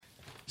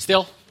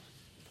Still.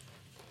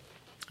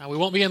 We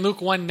won't be in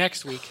Luke 1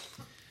 next week.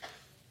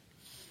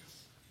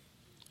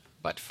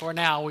 But for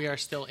now, we are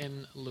still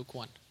in Luke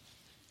 1.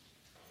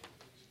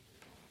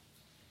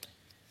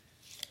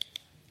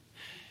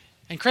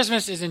 And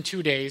Christmas is in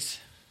 2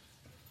 days.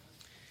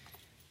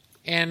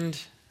 And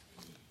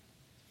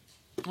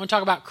I want to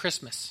talk about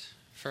Christmas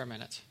for a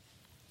minute.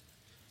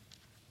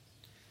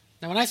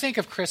 Now, when I think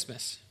of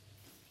Christmas,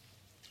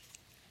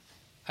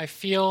 I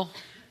feel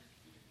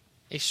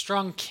a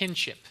strong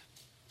kinship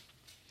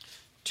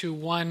to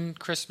one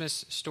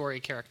Christmas story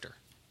character.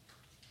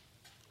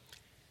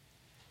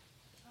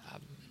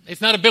 It's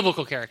not a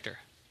biblical character,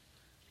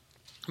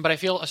 but I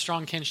feel a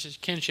strong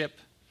kinship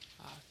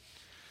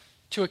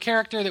to a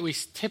character that we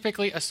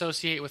typically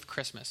associate with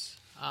Christmas.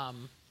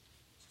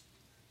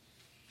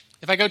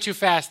 If I go too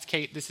fast,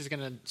 Kate, this is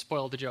going to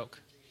spoil the joke.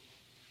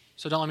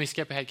 So don't let me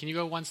skip ahead. Can you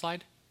go one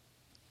slide?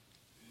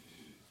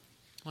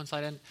 One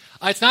slide in.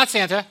 It's not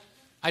Santa.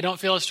 I don't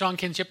feel a strong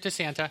kinship to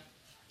Santa.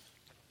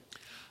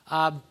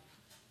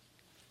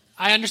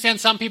 I understand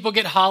some people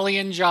get holly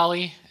and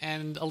jolly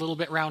and a little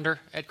bit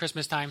rounder at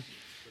Christmas time.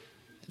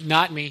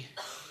 Not me.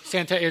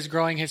 Santa is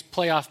growing his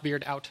playoff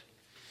beard out.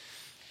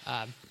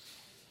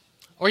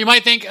 Or you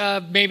might think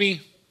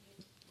maybe...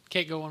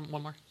 Kate, go one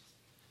more.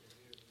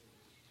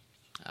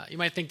 You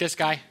might think this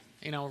guy,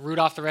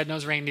 Rudolph the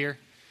Red-Nosed Reindeer,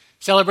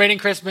 celebrating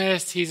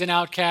Christmas, he's an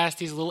outcast,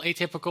 he's a little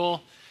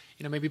atypical.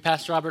 Maybe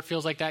Pastor Robert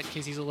feels like that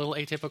because he's a little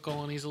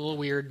atypical and he's a little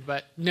weird.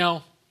 But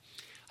no,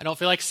 I don't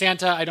feel like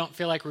Santa. I don't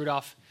feel like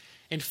Rudolph.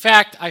 In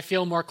fact, I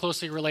feel more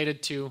closely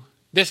related to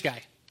this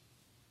guy.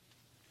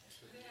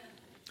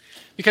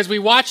 Because we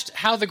watched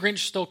How the Grinch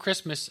Stole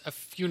Christmas a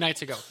few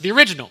nights ago. The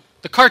original,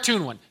 the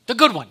cartoon one, the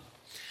good one.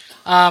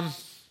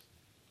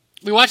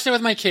 We watched it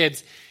with my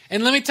kids.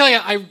 And let me tell you,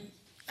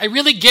 I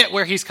really get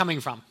where he's coming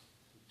from.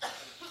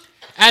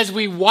 As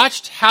we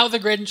watched How the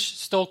Grinch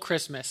Stole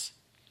Christmas,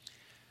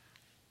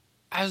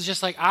 I was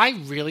just like,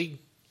 I'm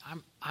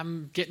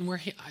getting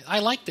where I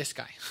like this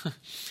guy.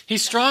 He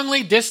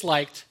strongly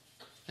disliked,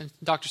 and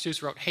Dr.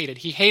 Seuss wrote hated,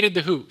 he hated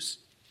the Who's.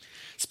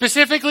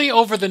 Specifically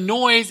over the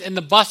noise and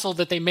the bustle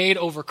that they made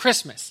over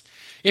Christmas.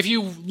 If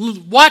you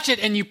watch it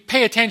and you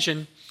pay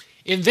attention,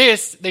 in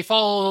this, they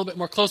follow a little bit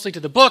more closely to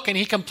the book, and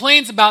he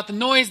complains about the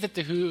noise that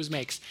the Who's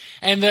makes,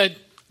 and the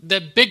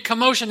big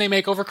commotion they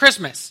make over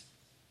Christmas.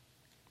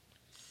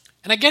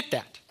 And I get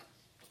that.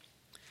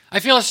 I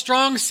feel a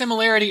strong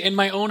similarity in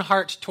my own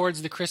heart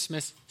towards the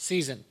Christmas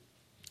season.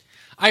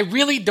 I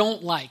really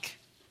don't like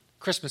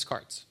Christmas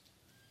cards.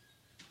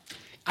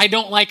 I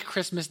don't like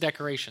Christmas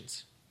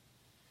decorations.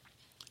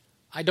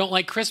 I don't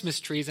like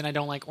Christmas trees, and I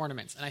don't like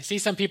ornaments. And I see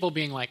some people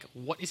being like,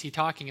 what is he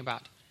talking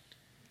about?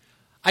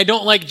 I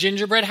don't like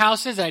gingerbread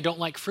houses, and I don't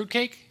like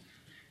fruitcake.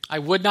 I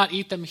would not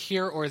eat them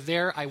here or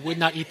there. I would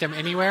not eat them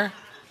anywhere.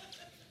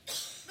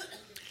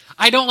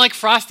 I don't like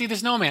Frosty the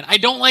Snowman. I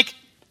don't like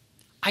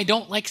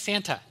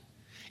Santa.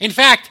 In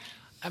fact,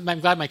 I'm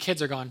glad my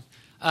kids are gone.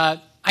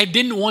 I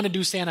didn't want to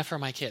do Santa for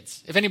my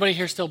kids. If anybody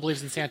here still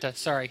believes in Santa,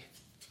 sorry.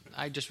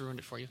 I just ruined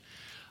it for you.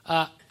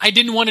 I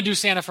didn't want to do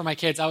Santa for my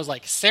kids. I was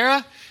like,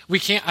 Sarah, we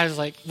can't. I was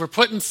like, we're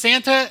putting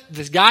Santa,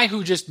 this guy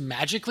who just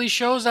magically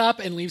shows up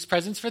and leaves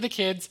presents for the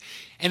kids,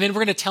 and then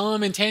we're going to tell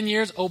him in 10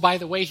 years, oh, by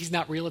the way, he's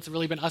not real. It's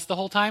really been us the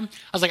whole time.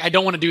 I was like, I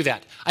don't want to do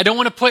that. I don't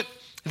want to put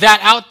that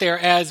out there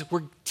as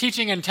we're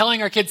teaching and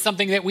telling our kids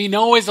something that we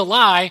know is a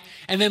lie,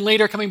 and then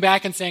later coming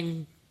back and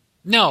saying,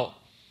 no.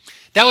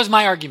 That was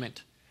my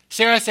argument.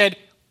 Sarah said,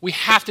 we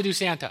have to do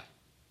Santa.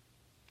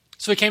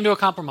 So we came to a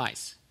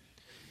compromise.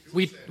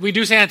 We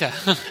do Santa.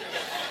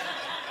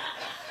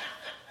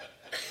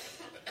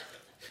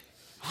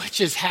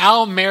 Which is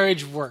how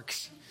marriage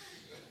works.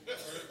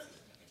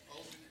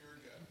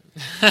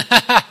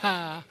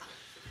 That's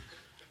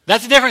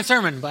a different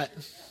sermon, but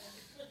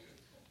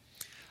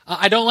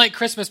I don't like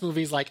Christmas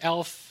movies like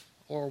Elf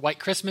or White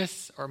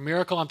Christmas or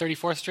Miracle on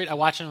 34th Street. I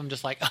watch them and I'm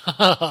just like,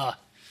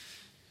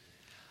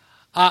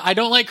 I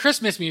don't like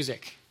Christmas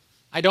music.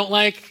 I don't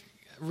like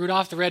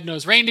Rudolph the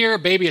Red-Nosed Reindeer,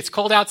 Baby It's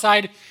Cold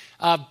Outside.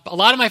 A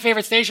lot of my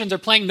favorite stations are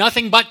playing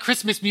nothing but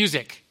Christmas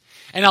music.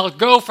 And I'll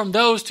go from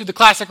those to the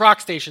classic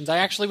rock stations. I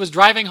actually was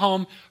driving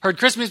home, heard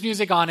Christmas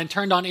music on, and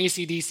turned on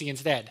AC/DC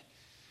instead.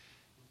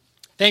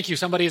 Thank you.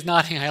 Somebody is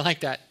nodding. I like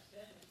that.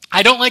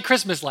 I don't like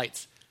Christmas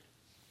lights.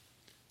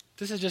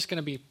 This is just going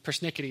to be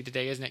persnickety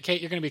today, isn't it?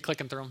 Kate, you're going to be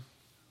clicking through them.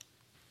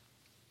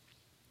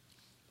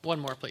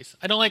 One more, please.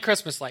 I don't like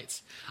Christmas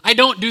lights. I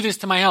don't do this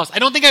to my house. I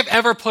don't think I've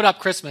ever put up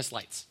Christmas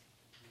lights.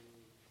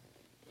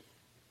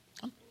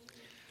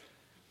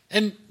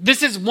 And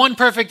this is one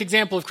perfect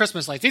example of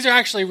Christmas lights. These are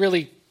actually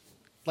really,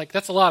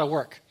 that's a lot of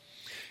work.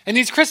 And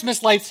these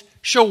Christmas lights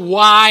show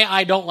why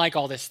I don't like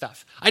all this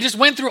stuff. I just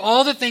went through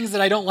all the things that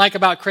I don't like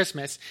about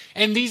Christmas.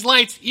 And these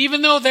lights,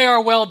 even though they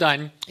are well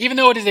done, even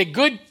though it is a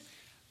good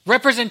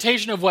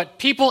representation of what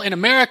people in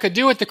America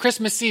do at the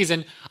Christmas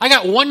season, I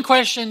got one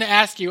question to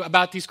ask you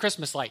about these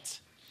Christmas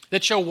lights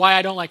that show why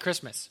I don't like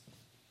Christmas.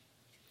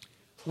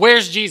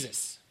 Where's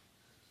Jesus?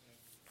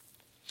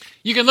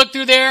 You can look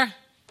through there.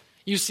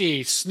 You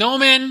see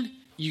snowmen.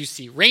 you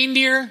see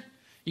reindeer,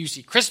 you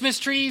see Christmas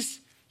trees,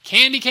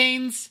 candy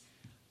canes.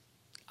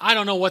 I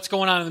don't know what's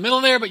going on in the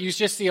middle there, but you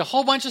just see a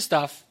whole bunch of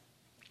stuff.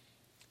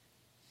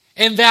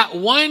 And that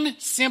one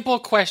simple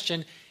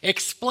question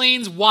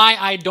explains why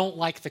I don't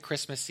like the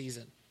Christmas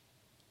season.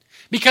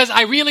 Because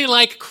I really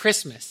like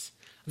Christmas,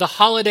 the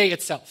holiday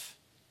itself.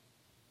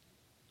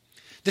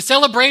 The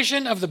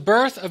celebration of the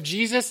birth of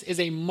Jesus is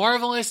a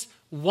marvelous,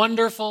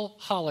 wonderful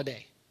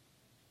holiday.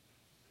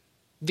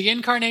 The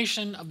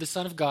incarnation of the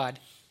Son of God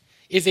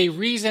is a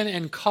reason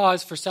and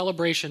cause for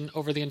celebration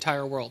over the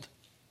entire world.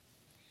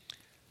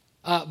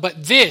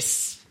 But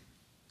this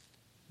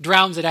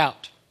drowns it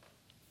out.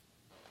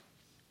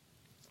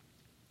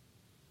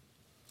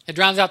 It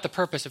drowns out the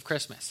purpose of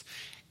Christmas.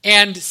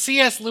 And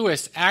C.S.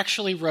 Lewis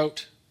actually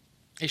wrote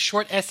a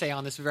short essay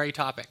on this very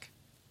topic.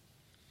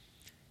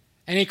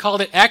 And he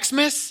called it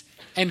Xmas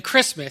and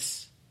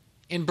Christmas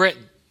in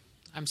Britain.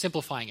 I'm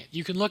simplifying it.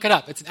 You can look it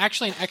up. It's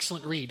actually an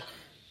excellent read.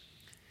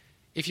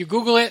 If you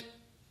Google it,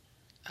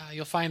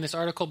 you'll find this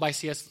article by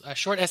a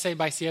short essay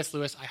by C.S.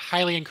 Lewis. I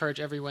highly encourage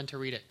everyone to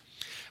read it.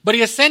 But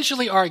he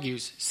essentially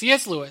argues,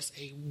 C.S. Lewis,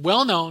 a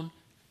well-known,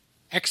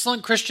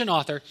 excellent Christian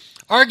author,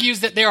 argues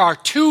that there are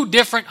two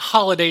different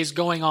holidays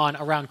going on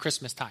around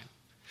Christmas time.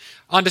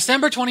 On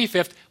December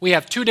 25th, we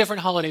have two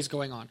different holidays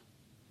going on.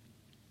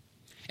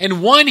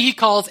 And one he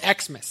calls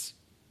Xmas.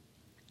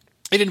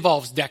 It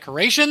involves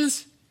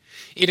decorations.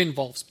 It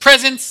involves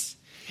presents.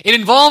 It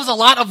involves a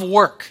lot of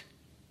work.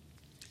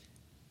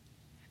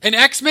 And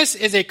Xmas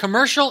is a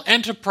commercial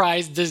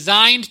enterprise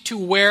designed to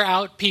wear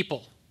out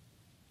people.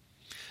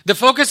 The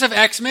focus of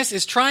Xmas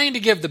is trying to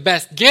give the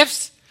best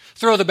gifts,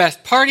 throw the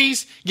best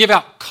parties, give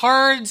out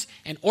cards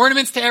and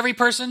ornaments to every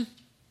person.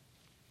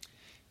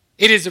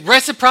 It is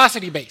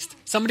reciprocity based.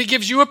 Somebody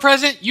gives you a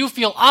present, you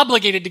feel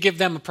obligated to give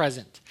them a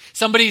present.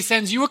 Somebody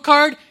sends you a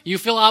card, you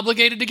feel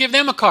obligated to give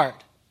them a card.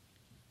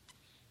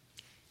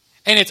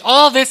 And it's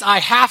all this I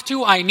have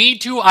to, I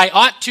need to, I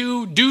ought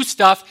to do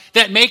stuff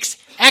that makes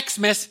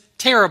Xmas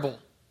terrible. And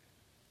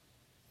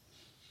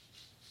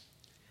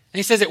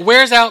he says it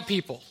wears out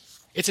people.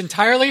 It's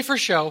entirely for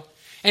show,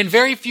 and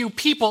very few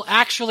people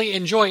actually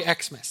enjoy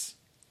Xmas.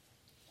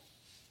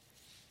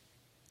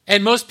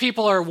 And most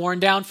people are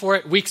worn down for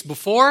it weeks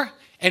before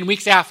and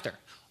weeks after.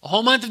 A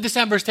whole month of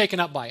December is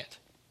taken up by it.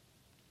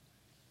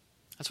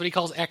 That's what he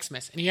calls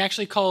Xmas. And he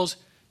actually calls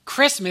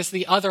Christmas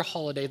the other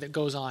holiday that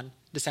goes on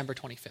December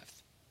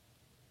 25th.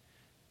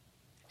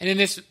 And in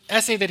this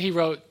essay that he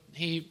wrote,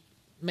 he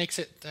makes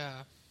it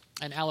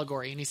an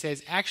allegory. And he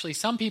says, actually,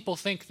 some people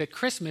think that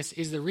Christmas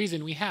is the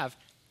reason we have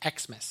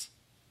Xmas.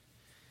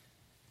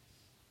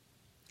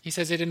 He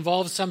says it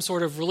involves some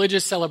sort of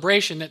religious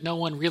celebration that no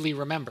one really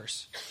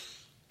remembers.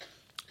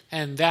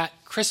 And that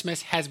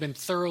Christmas has been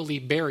thoroughly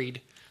buried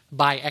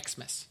by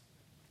Xmas.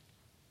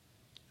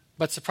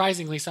 But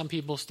surprisingly, some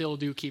people still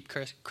do keep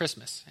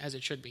Christmas, as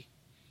it should be.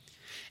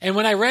 And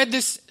when I read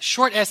this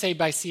short essay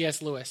by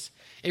C.S. Lewis,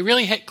 it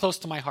really hit close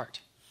to my heart.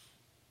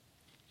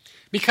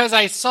 Because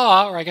I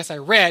saw, or I guess I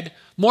read,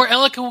 more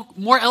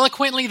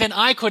eloquently than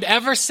I could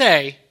ever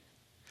say,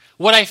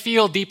 what I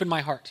feel deep in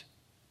my heart.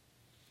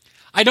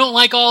 I don't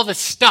like all the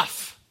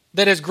stuff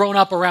that has grown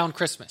up around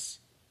Christmas.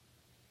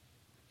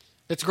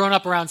 That's grown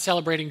up around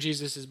celebrating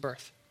Jesus'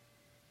 birth.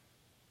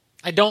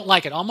 I don't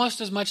like it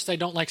almost as much as I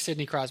don't like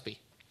Sidney Crosby.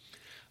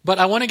 But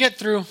I want to get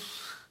through.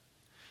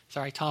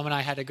 Sorry, Tom and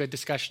I had a good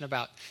discussion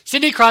about.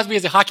 Sidney Crosby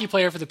is a hockey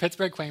player for the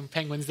Pittsburgh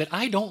Penguins that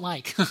I don't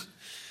like.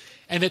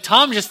 And that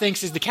Tom just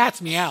thinks is the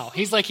cat's meow.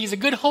 He's like, he's a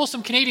good,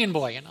 wholesome Canadian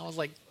boy. And I was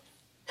like,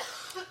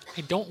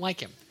 I don't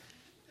like him.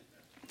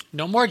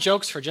 No more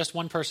jokes for just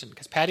one person,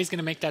 because Patty's going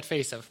to make that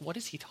face of, what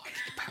is he talking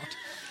about?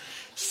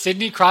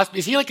 Sidney Crosby.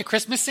 Is he like a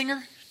Christmas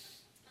singer?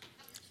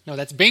 No,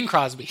 that's Bing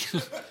Crosby.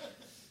 Don't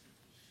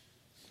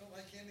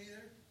like him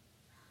either?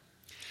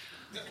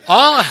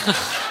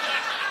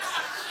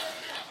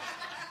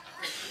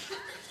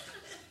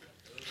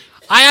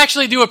 I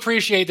actually do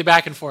appreciate the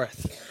back and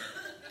forth.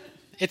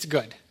 It's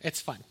good. It's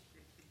fun.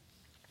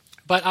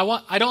 But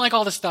I don't like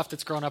all the stuff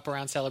that's grown up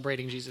around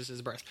celebrating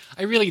Jesus' birth.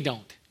 I really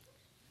don't.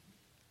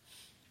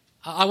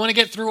 I want to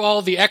get through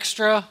all the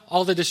extra,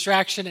 all the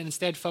distraction, and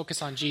instead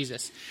focus on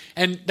Jesus.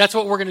 And that's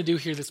what we're going to do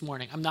here this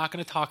morning. I'm not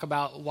going to talk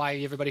about why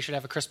everybody should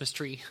have a Christmas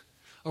tree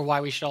or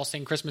why we should all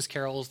sing Christmas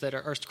carols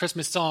or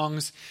Christmas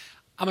songs.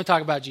 I'm going to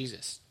talk about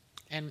Jesus.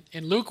 And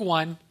in Luke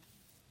 1,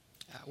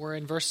 we're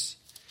in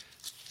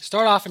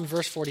start off in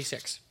verse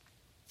 46.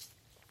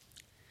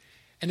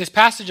 And this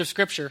passage of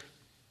Scripture,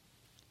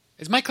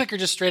 is my clicker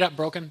just straight up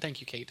broken? Thank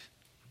you, Kate.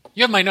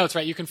 You have my notes,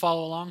 right? You can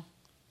follow along?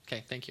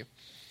 Okay, thank you.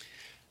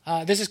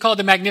 This is called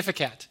the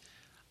Magnificat.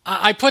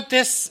 I put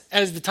this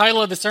as the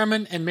title of the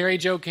sermon, and Mary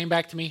Jo came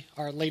back to me,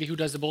 our lady who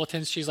does the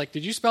bulletins. She's like,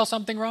 did you spell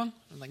something wrong?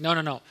 I'm like,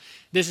 no.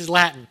 This is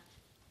Latin.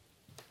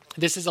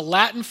 This is a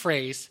Latin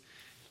phrase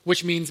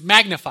which means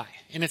magnify.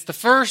 And it's the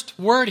first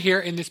word here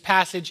in this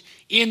passage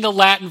in the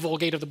Latin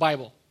Vulgate of the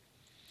Bible.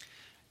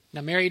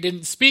 Now, Mary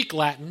didn't speak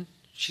Latin.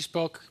 She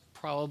spoke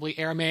probably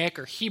Aramaic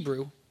or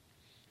Hebrew.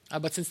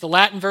 But since the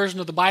Latin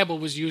version of the Bible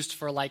was used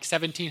for like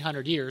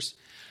 1,700 years,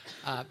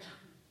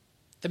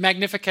 The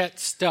Magnificat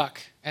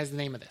stuck as the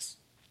name of this.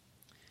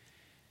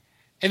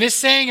 And this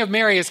saying of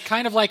Mary is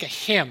kind of like a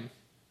hymn,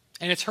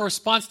 and it's her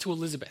response to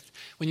Elizabeth.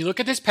 When you look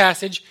at this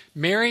passage,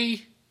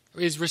 Mary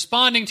is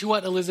responding to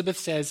what Elizabeth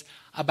says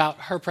about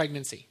her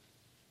pregnancy.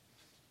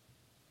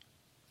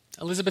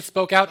 Elizabeth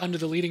spoke out under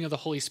the leading of the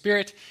Holy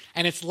Spirit,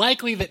 and it's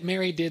likely that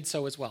Mary did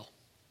so as well.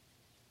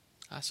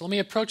 So let me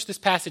approach this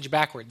passage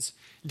backwards,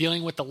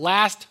 dealing with the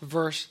last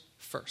verse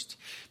first.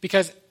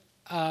 Because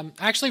I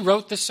actually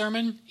wrote this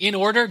sermon in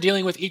order,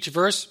 dealing with each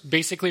verse,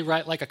 basically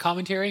right like a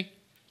commentary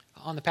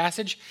on the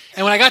passage.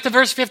 And when I got to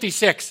verse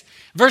 56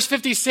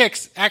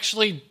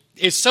 actually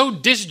is so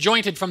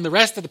disjointed from the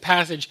rest of the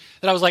passage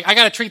that I was like, I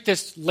got to treat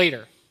this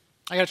later.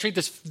 I got to treat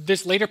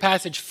this later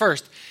passage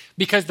first,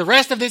 because the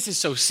rest of this is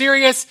so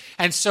serious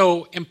and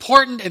so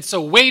important and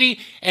so weighty,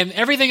 and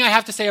everything I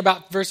have to say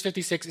about verse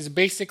 56 is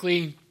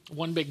basically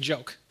one big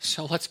joke.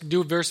 So let's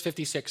do verse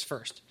 56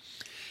 first.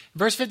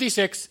 Verse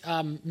 56,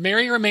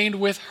 Mary remained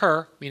with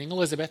her, meaning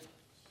Elizabeth,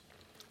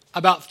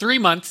 about 3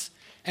 months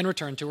and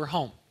returned to her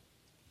home.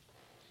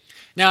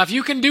 Now, if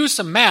you can do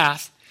some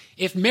math,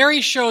 if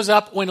Mary shows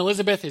up when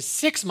Elizabeth is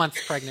 6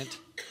 months pregnant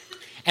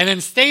and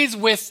then stays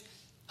with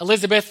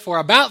Elizabeth for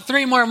about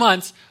 3 more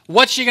months,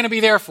 what's she going to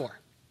be there for?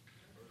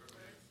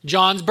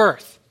 John's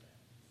birth.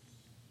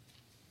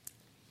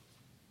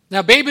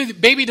 Now,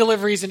 baby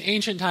deliveries in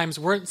ancient times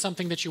weren't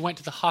something that you went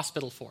to the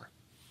hospital for.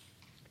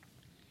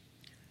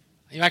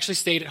 You actually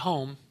stayed at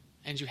home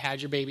and you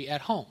had your baby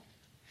at home.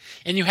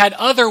 And you had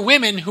other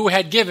women who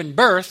had given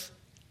birth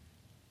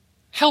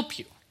help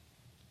you.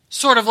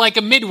 Sort of like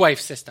a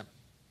midwife system,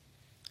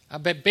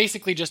 but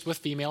basically just with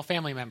female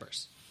family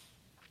members.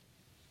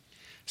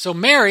 So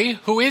Mary,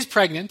 who is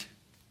pregnant,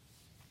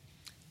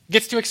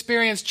 gets to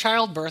experience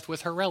childbirth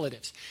with her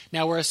relatives.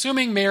 Now we're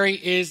assuming Mary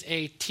is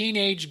a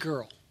teenage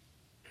girl,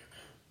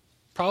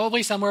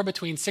 probably somewhere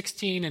between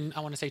 16 and I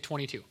want to say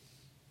 22.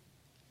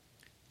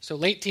 So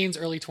late teens,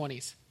 early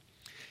 20s.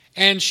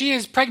 And she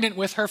is pregnant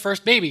with her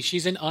first baby.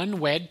 She's an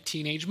unwed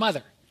teenage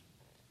mother.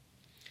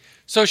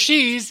 So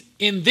she's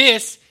in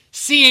this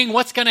seeing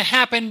what's going to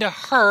happen to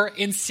her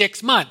in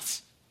 6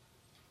 months.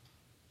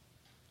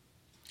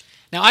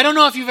 Now, I don't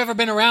know if you've ever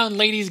been around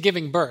ladies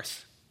giving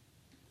birth.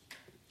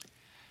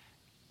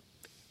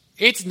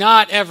 It's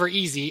not ever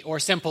easy or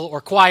simple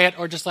or quiet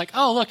or just like,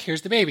 oh, look,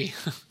 here's the baby.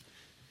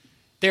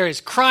 There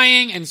is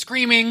crying and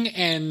screaming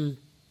and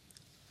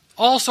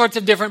all sorts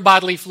of different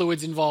bodily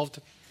fluids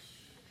involved.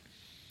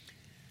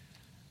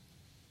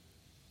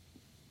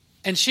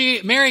 And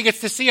Mary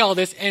gets to see all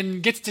this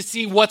and gets to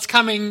see what's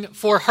coming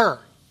for her.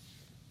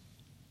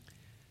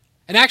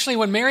 And actually,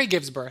 when Mary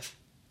gives birth,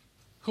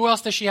 who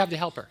else does she have to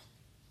help her?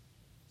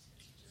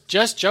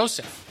 Just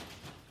Joseph.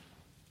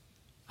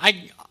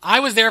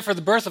 I was there for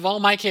the birth of all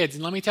my kids,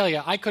 and let me tell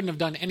you, I couldn't have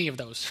done any of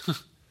those.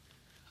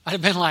 I'd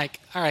have been like,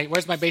 all right,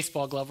 where's my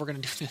baseball glove? We're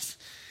going to do this.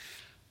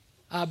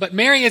 But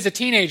Mary is a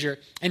teenager,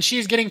 and she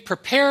is getting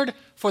prepared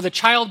for the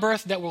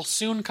childbirth that will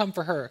soon come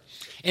for her.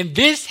 And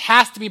this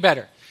has to be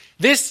better.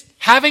 This,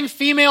 having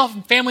female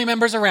family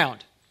members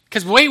around,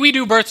 because the way we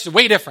do births is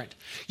way different.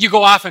 You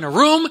go off in a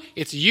room,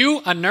 it's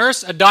you, a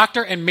nurse, a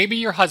doctor, and maybe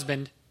your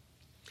husband,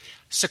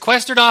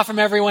 sequestered off from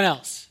everyone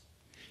else.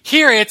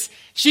 Here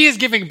she is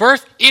giving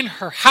birth in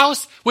her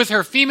house with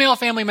her female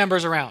family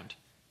members around.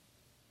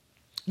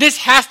 This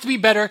has to be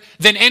better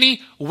than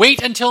any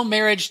wait until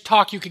marriage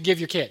talk you could give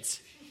your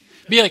kids.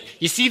 Be like,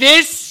 you see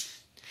this?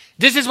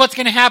 This is what's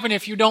going to happen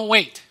if you don't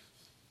wait.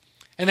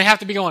 And they have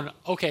to be going,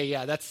 okay,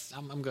 yeah,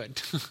 I'm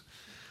good.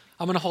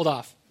 I'm going to hold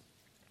off.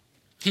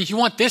 If you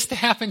want this to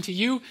happen to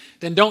you,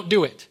 then don't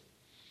do it.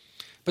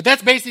 But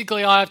that's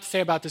basically all I have to say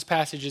about this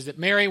passage, is that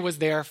Mary was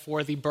there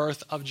for the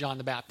birth of John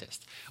the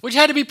Baptist, which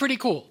had to be pretty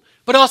cool,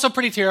 but also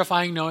pretty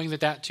terrifying knowing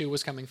that too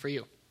was coming for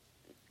you.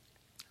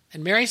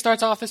 And Mary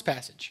starts off this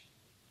passage.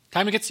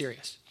 Time to get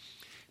serious.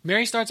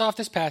 Mary starts off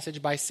this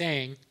passage by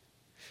saying,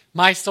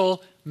 my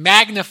soul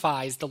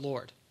magnifies the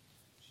Lord.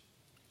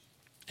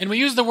 And we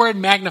use the word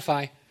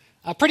magnify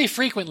pretty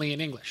frequently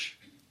in English.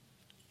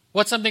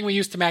 What's something we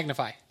use to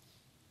magnify?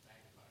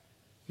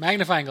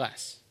 Magnifying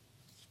glass.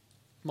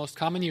 Most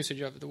common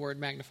usage of the word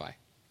magnify.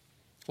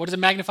 What does a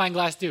magnifying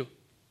glass do?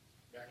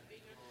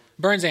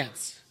 Burns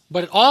ants.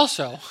 But it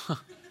also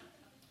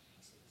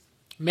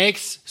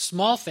makes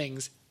small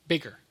things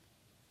bigger.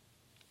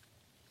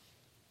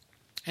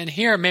 And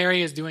here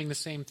Mary is doing the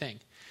same thing.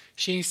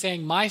 She's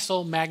saying, my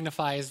soul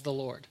magnifies the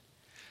Lord.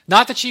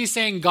 Not that she's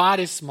saying God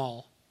is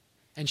small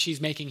and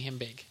she's making him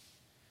big.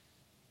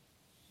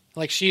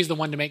 Like she's the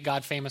one to make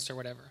God famous or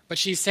whatever. But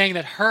she's saying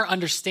that her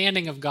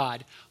understanding of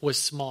God was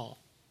small.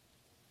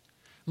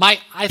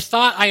 I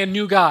thought I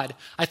knew God.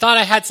 I thought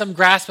I had some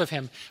grasp of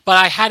him. But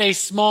I had a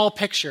small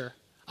picture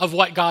of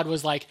what God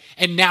was like.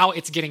 And now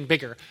it's getting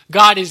bigger.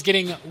 God is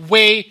getting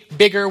way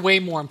bigger, way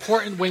more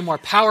important, way more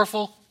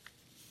powerful.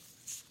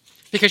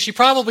 Because she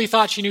probably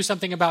thought she knew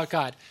something about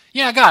God.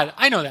 Yeah, God,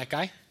 I know that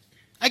guy.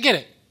 I get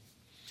it.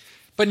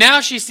 But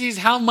now she sees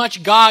how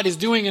much God is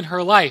doing in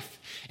her life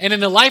and in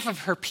the life of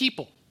her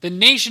people. the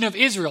nation of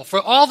Israel,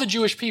 for all the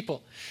Jewish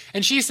people.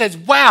 And she says,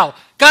 wow,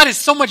 God is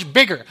so much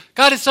bigger.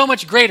 God is so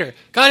much greater.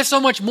 God is so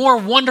much more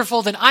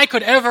wonderful than I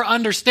could ever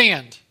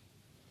understand.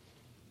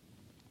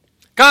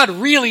 God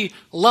really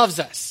loves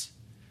us.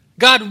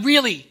 God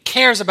really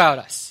cares about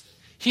us.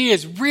 He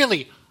is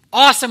really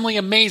awesomely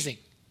amazing.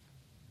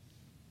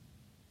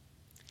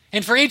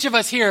 And for each of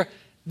us here,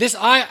 this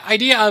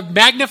idea of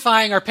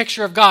magnifying our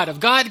picture of God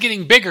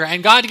getting bigger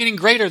and God getting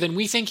greater than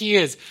we think He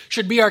is,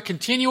 should be our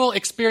continual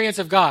experience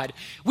of God.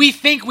 We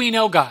think we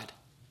know God.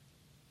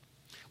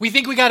 We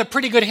think we got a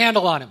pretty good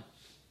handle on Him.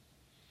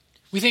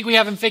 We think we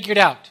have Him figured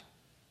out.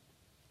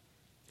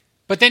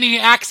 But then He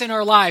acts in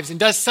our lives and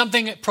does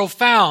something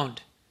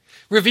profound,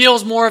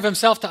 reveals more of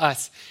Himself to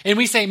us. And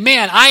we say,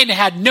 man, I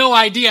had no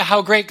idea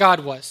how great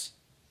God was.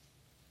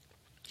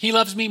 He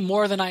loves me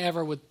more than I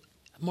ever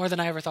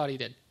thought He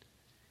did.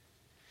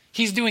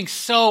 He's doing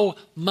so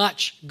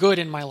much good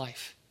in my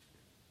life.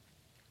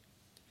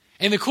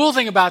 And the cool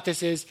thing about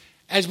this is,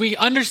 as we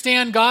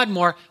understand God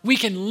more, we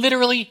can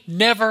literally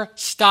never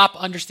stop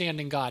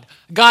understanding God.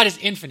 God is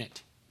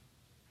infinite.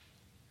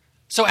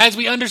 So as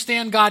we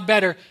understand God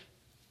better,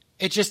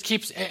 it just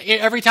keeps,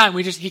 every time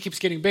He keeps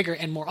getting bigger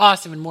and more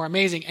awesome and more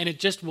amazing, and it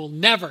just will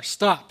never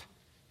stop.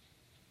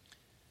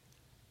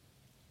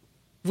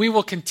 We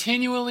will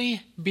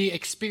continually be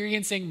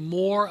experiencing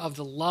more of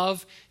the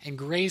love and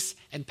grace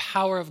and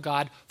power of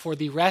God for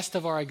the rest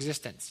of our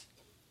existence.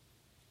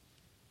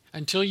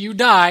 Until you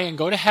die and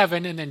go to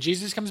heaven, and then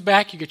Jesus comes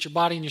back, you get your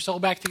body and your soul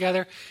back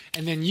together,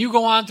 and then you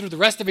go on through the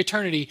rest of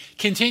eternity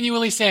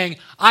continually saying,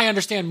 I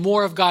understand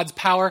more of God's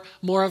power,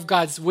 more of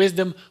God's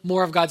wisdom,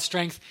 more of God's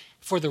strength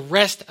for the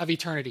rest of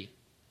eternity.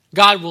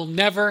 God will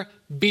never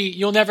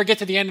you'll never get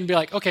to the end and be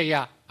like, okay,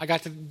 yeah,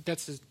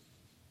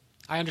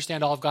 I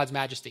understand all of God's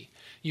majesty.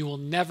 You will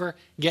never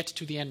get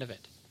to the end of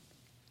it.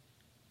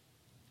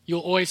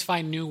 You'll always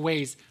find new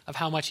ways of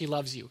how much He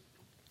loves you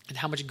and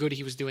how much good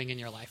He was doing in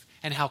your life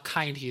and how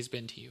kind He has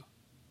been to you.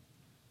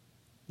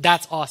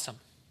 That's awesome.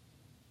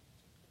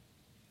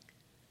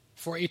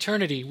 For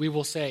eternity, we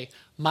will say,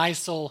 my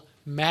soul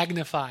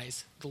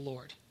magnifies the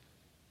Lord.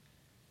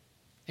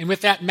 And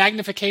with that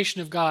magnification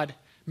of God,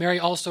 Mary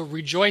also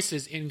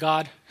rejoices in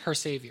God, her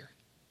Savior.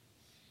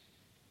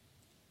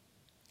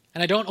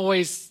 And I don't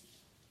always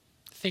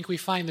think we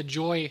find the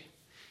joy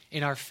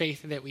in our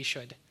faith that we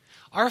should.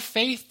 Our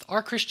faith,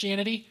 our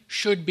Christianity,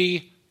 should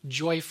be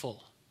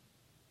joyful.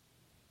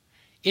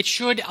 It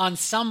should, on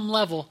some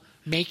level,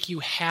 make you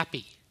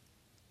happy.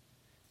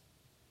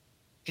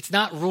 It's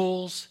not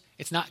rules.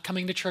 It's not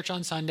coming to church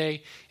on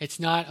Sunday. It's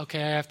not,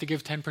 okay, I have to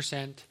give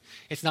 10%.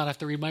 It's not, I have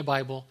to read my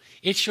Bible.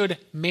 It should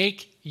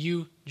make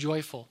you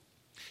joyful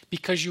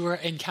because you are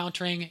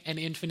encountering an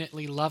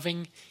infinitely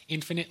loving,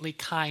 infinitely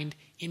kind,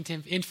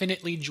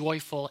 infinitely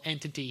joyful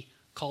entity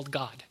called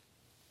God.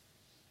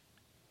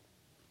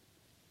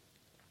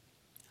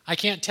 I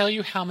can't tell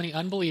you how many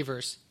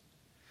unbelievers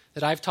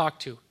that I've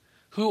talked to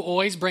who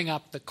always bring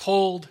up the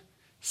cold,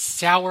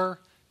 sour,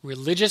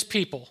 religious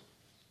people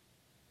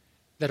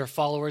that are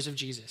followers of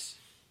Jesus.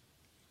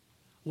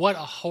 What a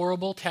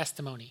horrible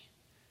testimony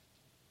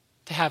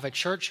to have a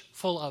church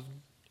full of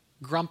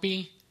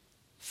grumpy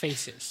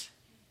faces.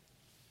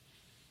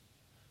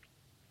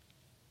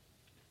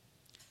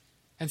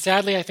 And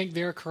sadly, I think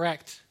they're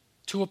correct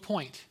to a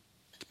point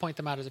to point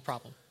them out as a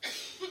problem.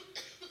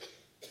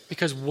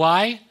 Because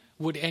why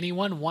would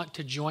anyone want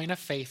to join a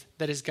faith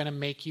that is going to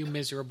make you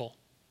miserable?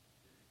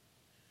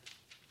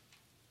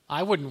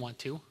 I wouldn't want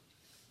to.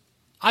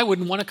 I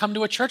wouldn't want to come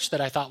to a church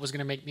that I thought was going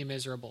to make me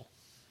miserable.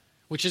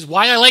 Which is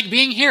why I like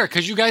being here,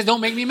 because you guys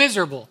don't make me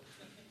miserable.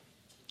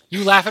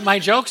 You laugh at my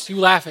jokes, you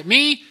laugh at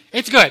me,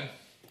 it's good.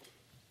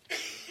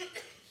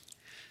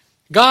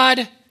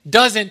 God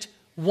doesn't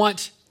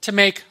want to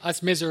make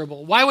us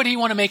miserable. Why would He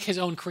want to make His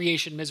own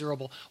creation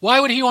miserable? Why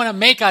would He want to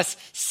make us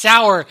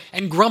sour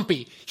and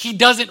grumpy? He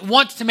doesn't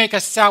want to make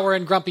us sour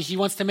and grumpy. He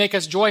wants to make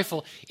us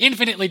joyful,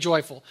 infinitely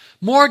joyful.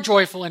 More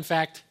joyful, in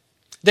fact,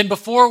 than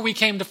before we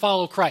came to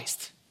follow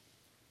Christ.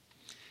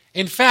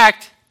 In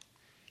fact,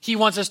 He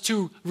wants us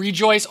to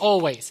rejoice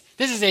always.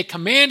 This is a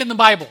command in the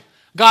Bible.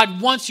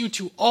 God wants you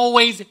to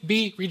always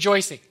be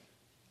rejoicing.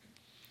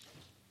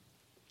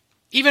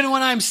 Even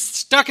when I'm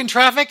stuck in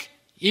traffic,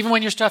 even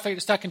when you're stuck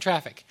in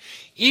traffic,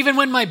 even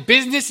when my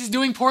business is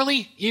doing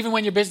poorly, even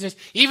when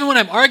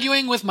I'm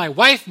arguing with my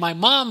wife, my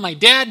mom, my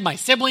dad, my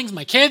siblings,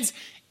 my kids,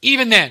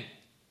 even then.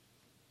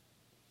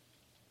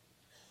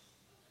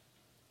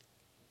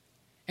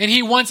 And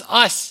He wants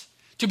us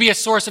to be a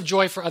source of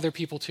joy for other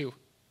people too.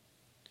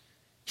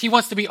 He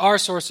wants to be our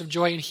source of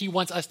joy, and He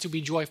wants us to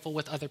be joyful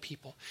with other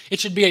people. It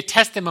should be a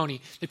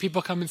testimony that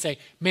people come and say,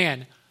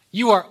 man,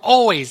 you are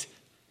always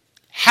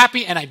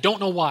happy, and I don't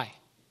know why.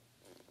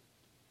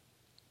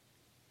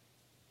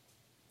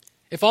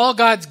 If all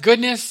God's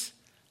goodness,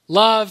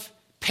 love,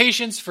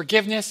 patience,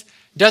 forgiveness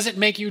doesn't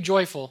make you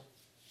joyful,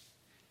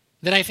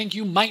 then I think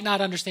you might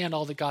not understand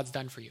all that God's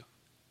done for you.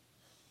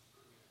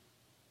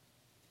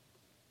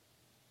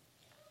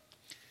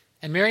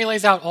 And Mary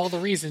lays out all the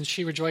reasons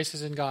she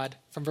rejoices in God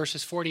from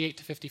verses 48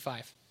 to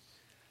 55.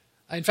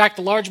 In fact,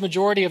 the large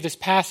majority of this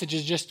passage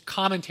is just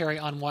commentary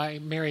on why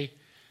Mary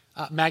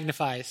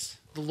magnifies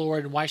the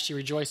Lord and why she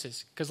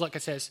rejoices. Because look,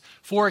 it says,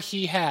 "For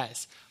he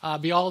has,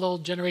 be all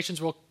the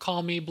generations will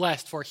call me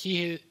blessed, for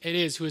he it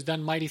is who has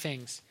done mighty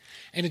things."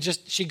 And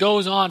she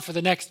goes on for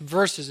the next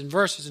verses and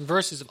verses and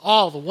verses of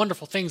all the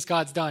wonderful things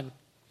God's done.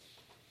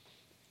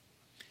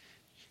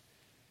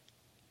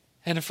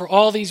 And for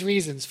all these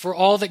reasons, for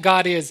all that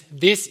God is,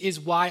 this is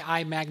why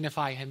I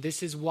magnify him.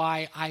 This is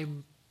why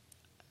I'm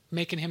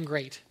making him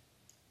great.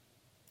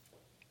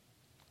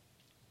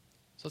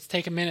 So let's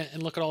take a minute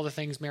and look at all the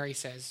things Mary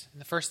says.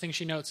 And the first thing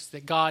she notes is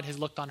that God has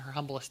looked on her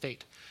humble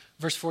estate.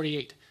 Verse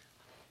 48.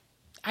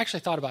 I actually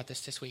thought about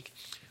this week.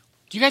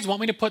 Do you guys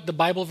want me to put the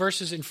Bible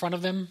verses in front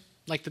of them,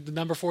 like the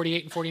number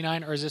 48 and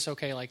 49, or is this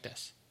okay like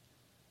this?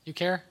 You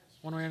care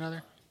one way or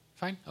another?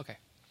 Fine? Okay.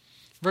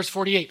 Verse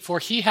 48, "For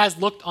he has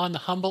looked on the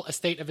humble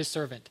estate of his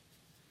servant."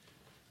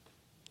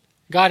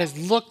 God has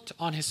looked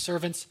on his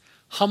servant's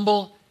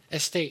humble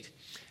estate.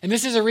 And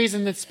this is a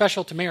reason that's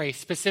special to Mary,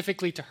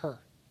 specifically to her.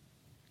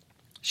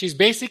 She's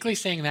basically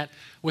saying that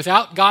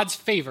without God's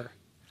favor,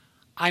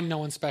 I'm no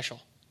one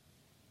special.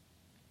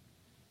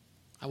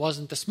 I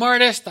wasn't the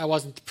smartest, I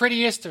wasn't the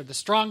prettiest, or the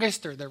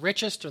strongest, or the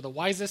richest, or the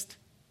wisest.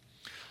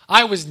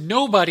 I was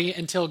nobody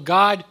until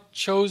God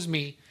chose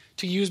me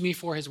to use me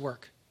for his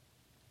work.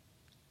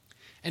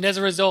 And as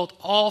a result,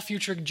 all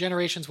future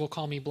generations will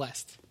call me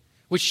blessed,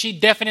 which she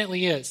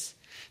definitely is.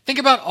 Think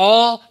about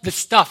all the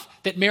stuff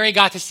that Mary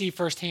got to see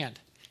firsthand.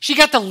 She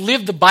got to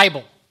live the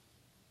Bible.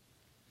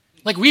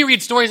 Like, we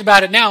read stories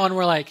about it now and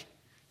we're like,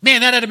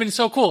 man, that would have been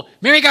so cool.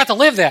 Mary got to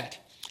live that.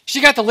 She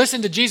got to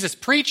listen to Jesus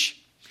preach.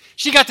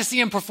 She got to see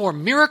him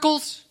perform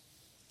miracles.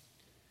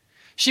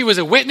 She was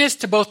a witness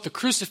to both the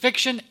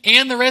crucifixion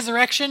and the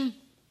resurrection.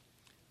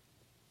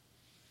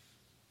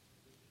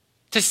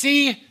 To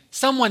see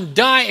someone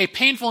die a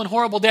painful and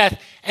horrible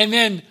death and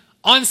then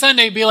on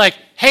Sunday be like,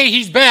 hey,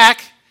 he's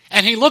back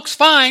and he looks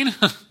fine.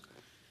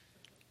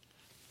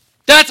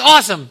 That's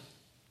awesome.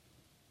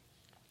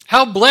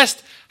 How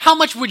blessed. How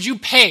much would you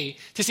pay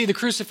to see the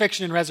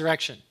crucifixion and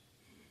resurrection?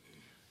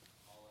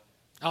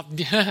 All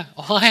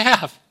I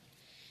have.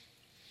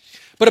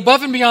 But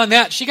above and beyond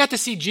that, she got to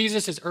see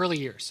Jesus' early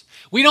years.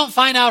 We don't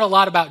find out a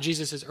lot about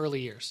Jesus'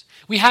 early years.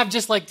 We have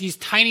just like these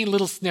tiny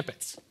little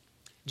snippets.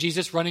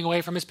 Jesus running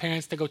away from his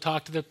parents to go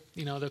talk to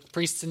the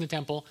priests in the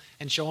temple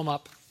and show them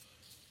up.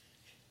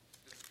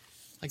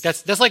 Like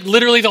that's like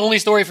literally the only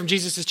story from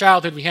Jesus'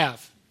 childhood we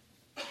have.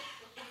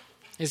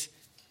 Is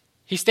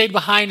he stayed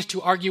behind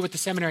to argue with the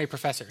seminary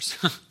professors.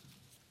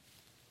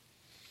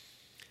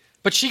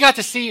 But she got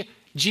to see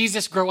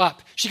Jesus grow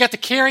up. She got to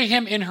carry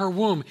him in her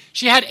womb.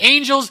 She had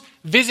angels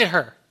visit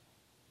her.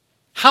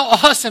 How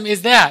awesome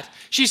is that?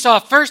 She saw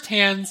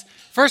firsthand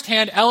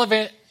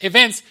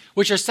events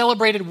which are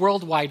celebrated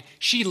worldwide.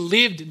 She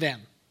lived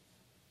them.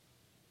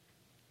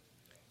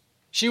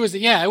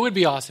 It would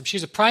be awesome.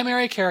 She's a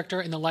primary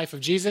character in the life of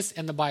Jesus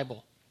and the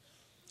Bible.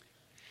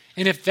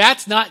 And if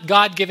that's not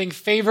God giving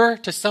favor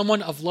to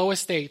someone of low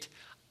estate,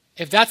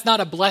 if that's not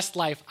a blessed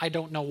life, I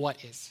don't know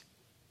what is.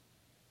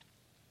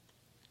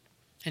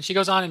 And she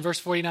goes on in verse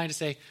 49 to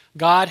say,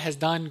 God has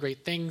done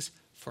great things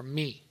for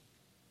me.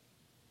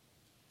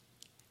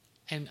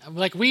 And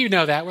like we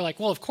know that, we're like,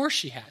 well, of course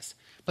she has.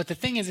 But the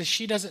thing is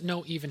she doesn't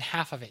know even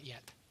half of it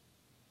yet.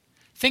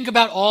 Think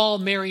about all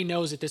Mary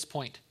knows at this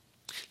point.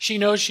 She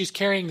knows she's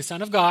carrying the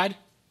Son of God.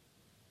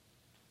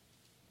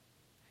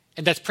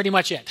 And that's pretty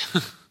much it.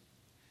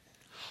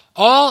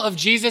 All of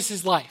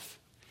Jesus' life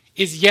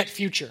is yet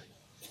future.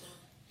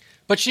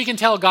 But she can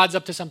tell God's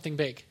up to something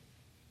big.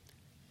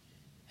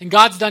 And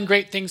God's done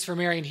great things for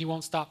Mary, and he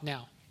won't stop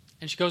now.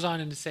 And she goes on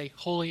and to say,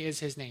 holy is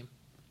his name.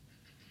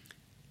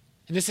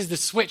 And this is the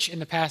switch in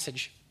the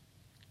passage.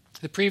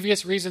 The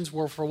previous reasons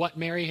were for what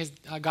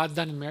God's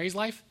done in Mary's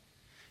life.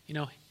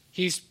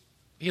 He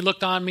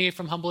looked on me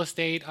from humble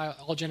estate.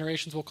 All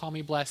generations will call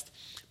me blessed.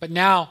 But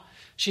now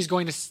she's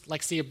going to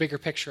see a bigger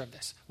picture of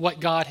this. What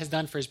God has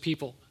done for his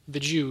people, the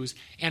Jews,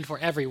 and for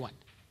everyone.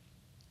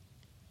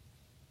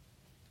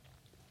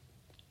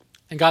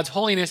 And God's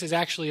holiness is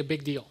actually a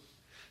big deal.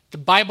 The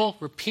Bible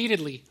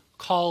repeatedly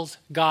calls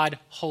God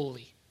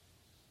holy.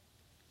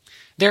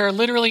 There are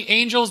literally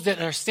angels that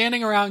are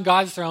standing around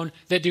God's throne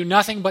that do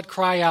nothing but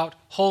cry out,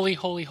 holy,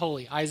 holy,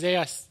 holy.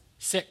 Isaiah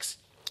 6,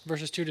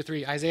 verses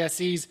 2-3. Isaiah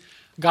sees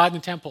God in the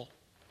temple.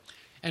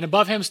 And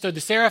above him stood the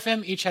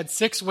seraphim. Each had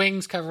 6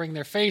 wings covering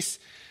their face,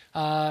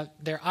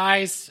 their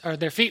eyes, or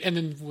their feet, and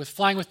then was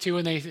flying with 2.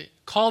 And they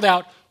called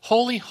out,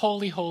 holy,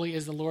 holy, holy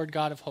is the Lord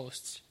God of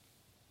hosts.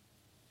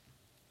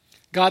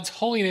 God's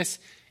holiness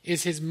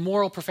is his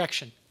moral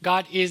perfection.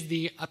 God is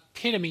the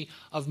epitome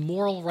of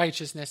moral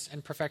righteousness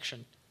and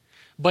perfection.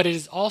 But it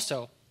is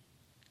also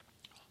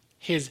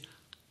his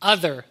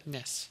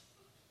otherness.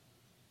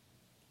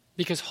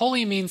 Because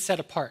holy means set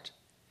apart.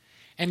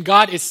 And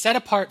God is set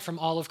apart from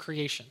all of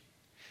creation.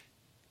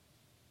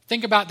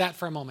 Think about that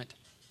for a moment.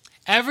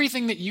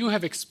 Everything that you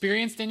have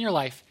experienced in your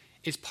life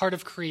is part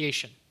of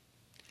creation,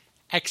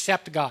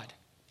 except God.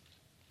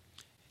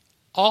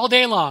 All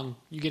day long,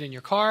 you get in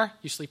your car,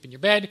 you sleep in your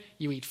bed,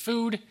 you eat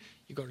food,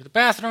 you go to the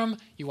bathroom,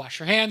 you wash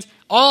your hands.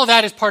 All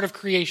that is part of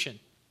creation.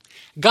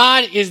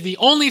 God is the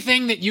only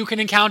thing that you can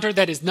encounter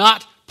that is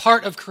not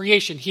part of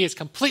creation. He is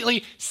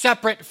completely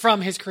separate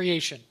from his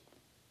creation.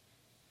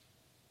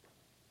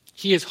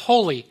 He is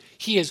holy.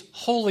 He is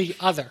wholly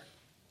other.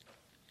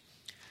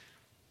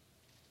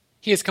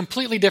 He is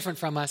completely different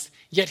from us,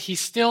 yet he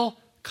still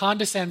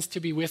condescends to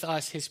be with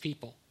us, his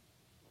people.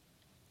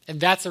 And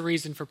that's a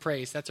reason for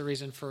praise. That's a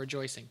reason for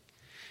rejoicing.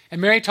 And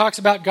Mary talks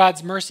about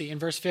God's mercy in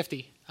verse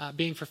 50,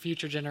 being for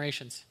future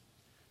generations.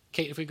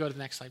 Kate, if we go to the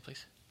next slide,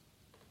 please.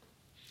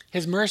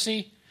 His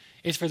mercy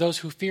is for those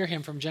who fear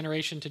him from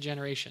generation to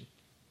generation.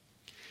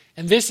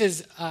 And this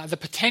is the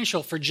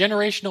potential for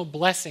generational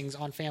blessings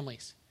on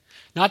families.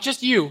 Not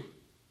just you,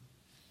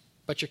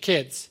 but your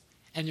kids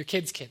and your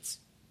kids' kids.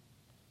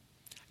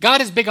 God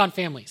is big on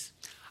families.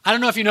 I don't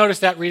know if you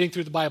noticed that reading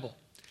through the Bible.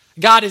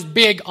 God is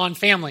big on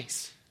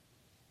families.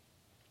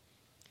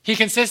 He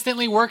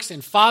consistently works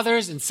in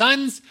fathers and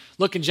sons.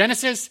 Look in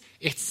Genesis,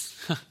 it's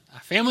a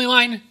family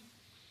line.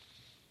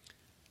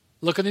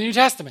 Look in the New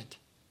Testament.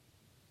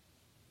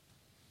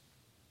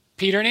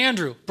 Peter and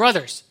Andrew,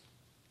 brothers.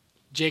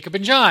 Jacob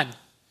and John,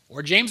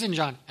 or James and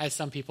John, as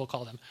some people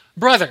call them,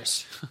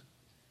 brothers.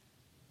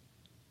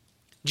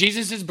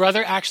 Jesus'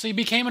 brother actually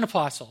became an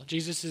apostle.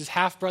 Jesus'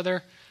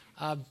 half-brother,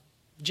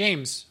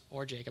 James,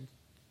 or Jacob,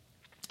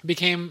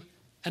 became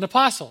an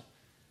apostle.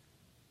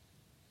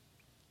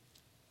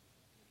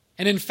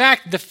 And in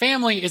fact, the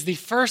family is the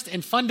first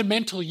and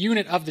fundamental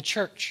unit of the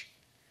church.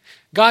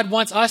 God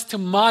wants us to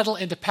model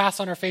and to pass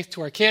on our faith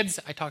to our kids.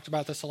 I talked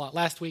about this a lot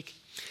last week.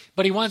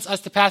 But he wants us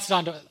to pass it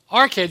on to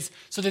our kids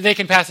so that they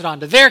can pass it on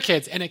to their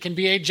kids, and it can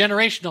be a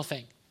generational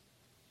thing.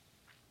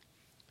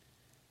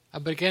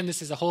 But again,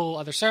 this is a whole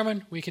other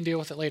sermon. We can deal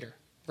with it later.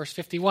 Verse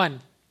 51.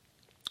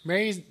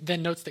 Mary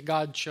then notes that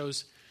God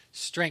shows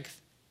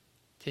strength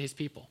to his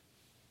people.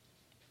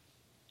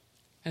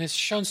 And it's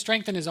shown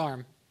strength in his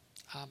arm.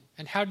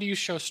 And how do you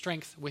show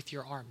strength with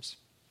your arms?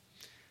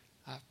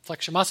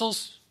 Flex your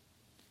muscles.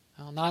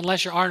 Well, not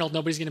unless you're Arnold,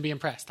 nobody's going to be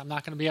impressed. I'm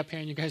not going to be up here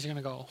and you guys are going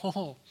to go,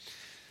 oh.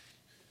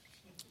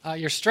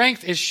 Your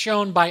strength is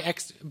shown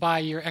by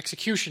your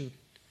execution,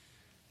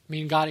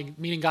 meaning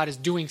God is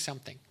doing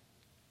something.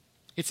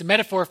 It's a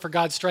metaphor for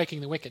God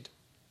striking the wicked.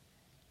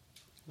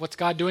 What's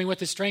God doing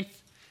with his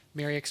strength?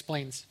 Mary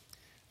explains.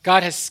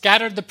 God has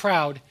scattered the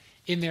proud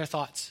in their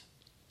thoughts.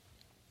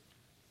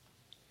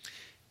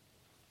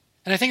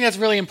 And I think that's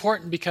really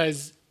important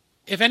because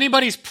if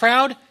anybody's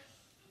proud,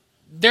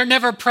 they're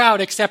never proud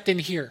except in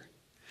here.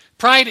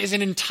 Pride is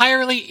an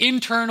entirely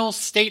internal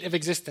state of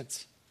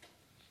existence.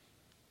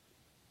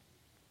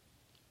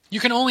 You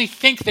can only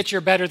think that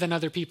you're better than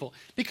other people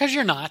because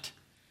you're not.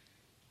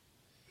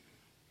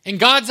 In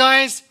God's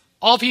eyes,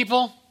 all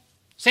people,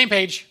 same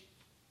page.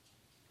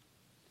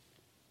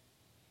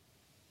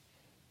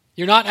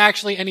 You're not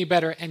actually any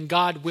better, and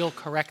God will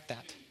correct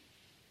that.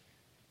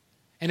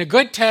 And a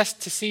good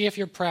test to see if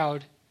you're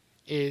proud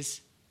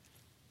is,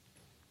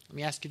 let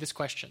me ask you this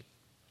question.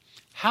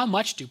 How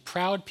much do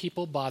proud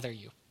people bother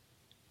you?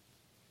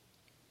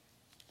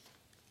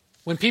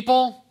 When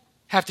people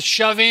have to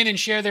shove in and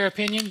share their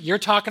opinion, you're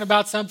talking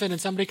about something and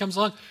somebody comes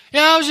along,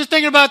 yeah, I was just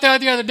thinking about that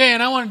the other day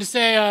and I wanted to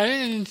say,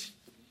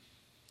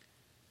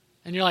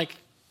 and you're like,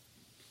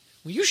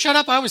 will you shut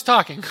up? I was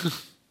talking.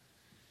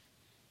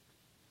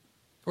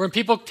 Or when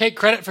people take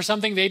credit for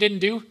something they didn't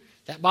do,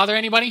 that bother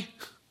anybody?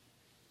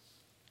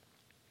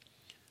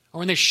 Or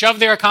when they shove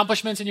their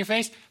accomplishments in your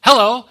face,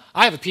 hello,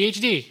 I have a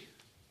PhD.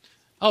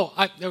 Oh,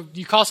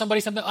 you call somebody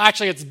something?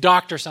 Actually, it's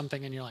doctor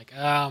something, and you're like,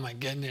 oh my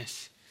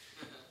goodness.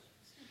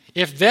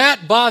 If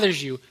that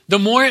bothers you, the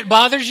more it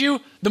bothers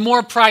you, the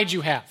more pride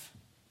you have.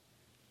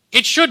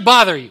 It should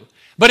bother you.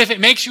 But if it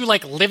makes you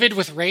like livid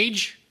with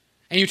rage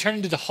and you turn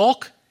into the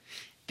Hulk,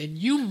 then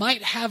you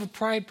might have a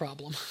pride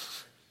problem.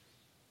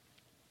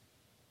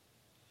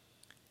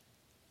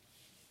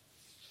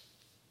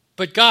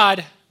 But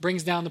God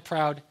brings down the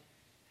proud,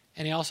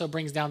 and he also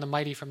brings down the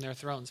mighty from their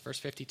thrones, verse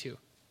 52.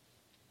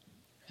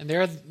 And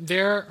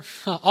they're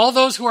all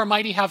those who are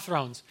mighty have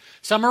thrones.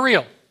 Some are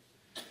real.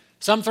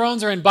 Some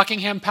thrones are in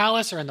Buckingham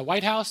Palace or in the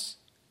White House.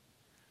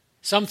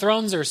 Some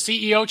thrones are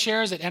CEO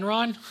chairs at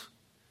Enron.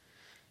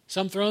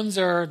 Some thrones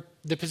are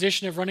the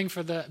position of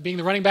being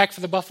the running back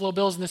for the Buffalo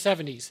Bills in the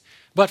 70s.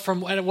 But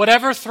from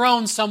whatever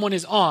throne someone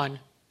is on,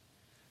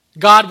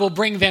 God will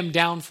bring them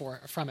down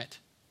from it.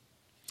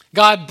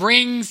 God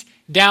brings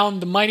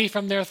down the mighty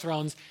from their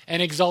thrones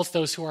and exalts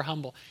those who are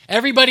humble.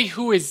 Everybody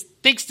who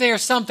thinks they are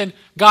something,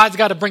 God's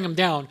got to bring them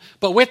down.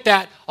 But with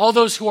that, all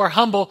those who are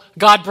humble,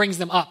 God brings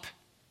them up.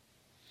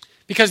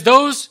 Because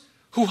those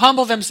who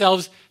humble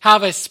themselves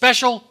have a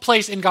special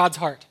place in God's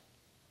heart.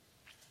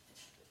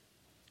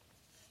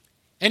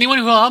 Anyone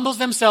who humbles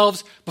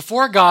themselves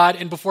before God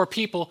and before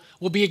people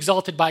will be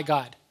exalted by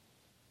God.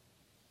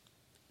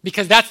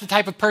 Because that's the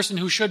type of person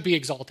who should be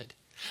exalted.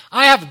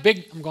 I'm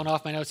going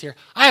off my notes here.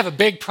 I have a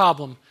big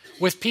problem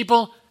with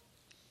people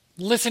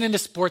listening to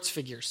sports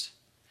figures.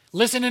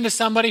 listening to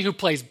somebody who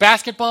plays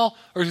basketball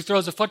or who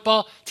throws a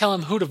football tell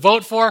them who to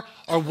vote for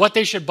or what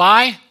they should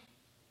buy.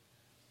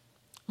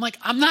 I'm like,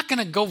 I'm not going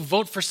to go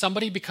vote for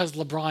somebody because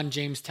LeBron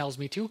James tells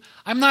me to.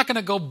 I'm not going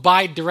to go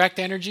buy Direct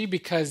Energy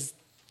because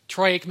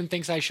Troy Aikman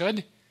thinks I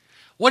should.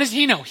 What does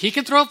he know? He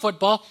can throw a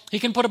football. He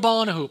can put a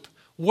ball in a hoop.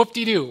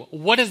 Whoop-de-doo.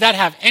 What does that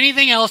have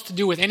anything else to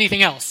do with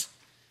anything else?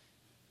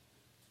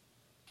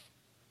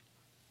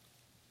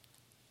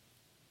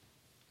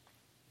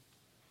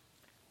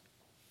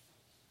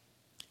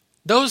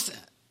 Those,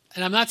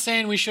 and I'm not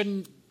saying we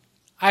shouldn't,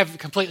 I have a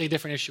completely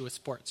different issue with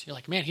sports. You're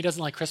like, man, he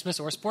doesn't like Christmas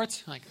or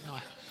sports? I'm like, no.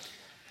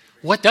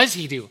 What does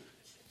he do?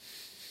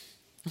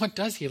 What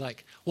does he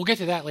like? We'll get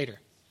to that later.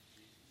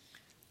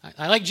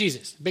 I like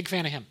Jesus. Big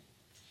fan of him.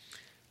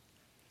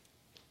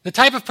 The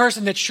type of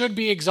person that should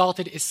be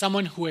exalted is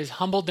someone who has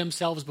humbled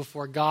themselves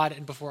before God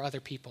and before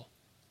other people.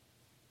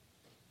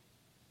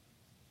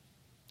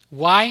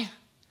 Why?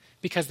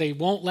 Because they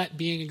won't let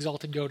being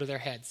exalted go to their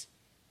heads.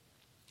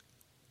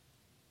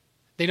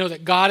 They know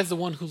that God is the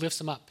one who lifts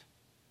them up.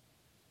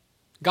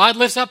 God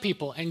lifts up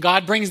people, and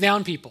God brings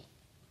down people.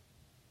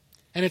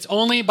 And it's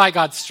only by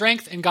God's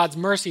strength and God's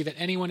mercy that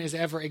anyone is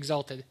ever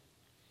exalted.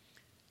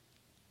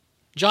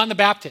 John the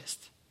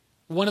Baptist,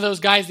 one of those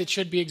guys that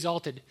should be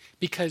exalted,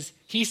 because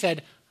he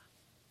said,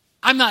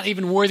 I'm not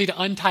even worthy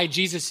to untie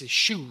Jesus'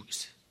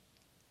 shoes.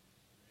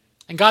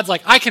 And God's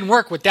like, I can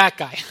work with that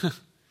guy,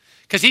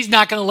 because he's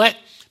not going to let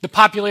the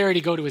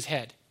popularity go to his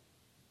head.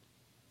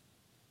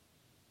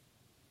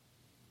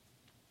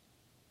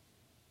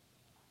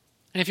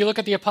 And if you look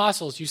at the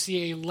apostles, you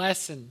see a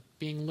lesson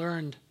being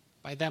learned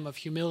by them of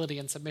humility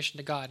and submission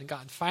to God. And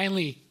God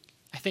finally,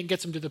 I think,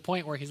 gets them to the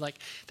point where he's like,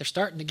 they're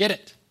starting to get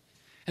it.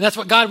 And that's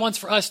what God wants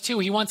for us too.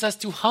 He wants us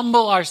to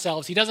humble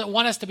ourselves. He doesn't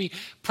want us to be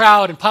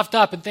proud and puffed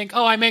up and think,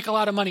 oh, I make a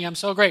lot of money, I'm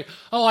so great.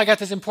 Oh, I got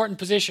this important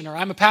position, or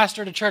I'm a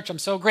pastor at a church, I'm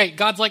so great.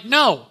 God's like,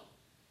 no.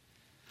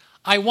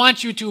 I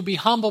want you to be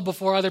humble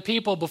before other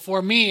people,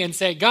 before me, and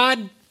say,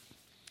 God,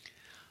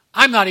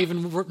 I'm not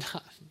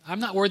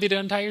worthy to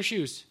untie your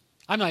shoes.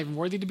 I'm not even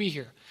worthy to be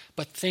here,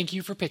 but thank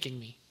you for picking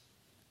me.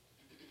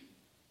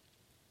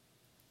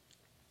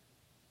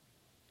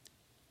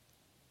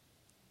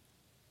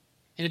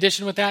 In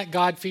addition with that,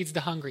 God feeds the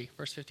hungry,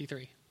 verse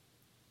 53.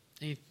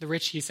 And the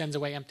rich he sends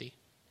away empty.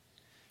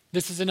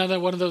 This is another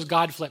one of those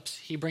God flips.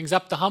 He brings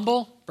up the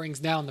humble, brings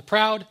down the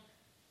proud.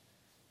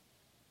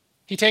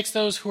 He takes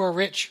those who are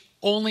rich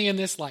only in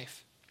this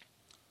life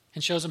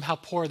and shows them how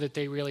poor that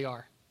they really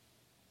are.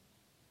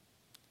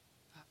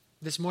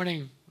 This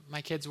morning,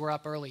 my kids were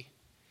up early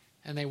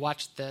and they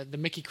watched the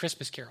Mickey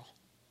Christmas Carol.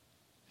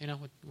 You know,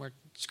 where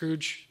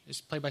Scrooge is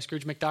played by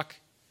Scrooge McDuck.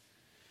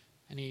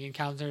 And he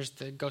encounters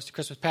the ghost of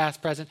Christmas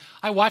past, present.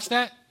 I watched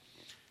that,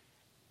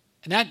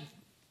 and that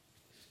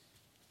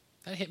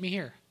hit me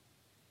here.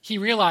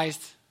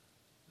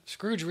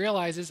 Scrooge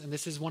realizes, and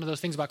this is one of those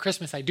things about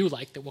Christmas I do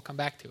like that we'll come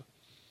back to,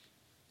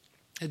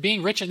 that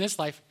being rich in this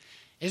life,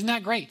 isn't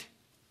that great?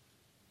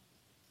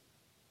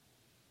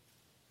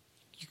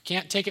 You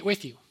can't take it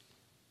with you.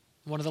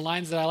 One of the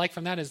lines that I like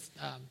from that is,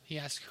 he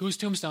asks, whose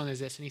tombstone is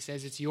this? And he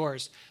says, it's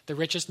yours, the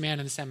richest man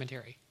in the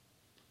cemetery.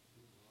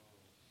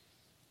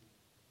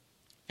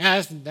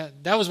 Yeah,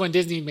 that was when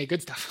Disney made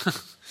good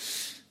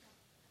stuff.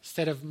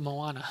 Instead of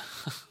Moana,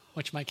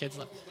 which my kids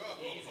love.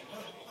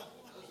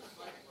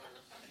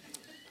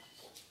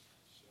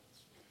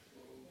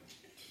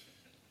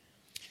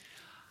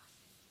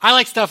 I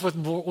like stuff with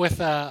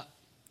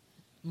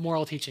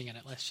moral teaching in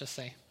it, let's just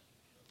say.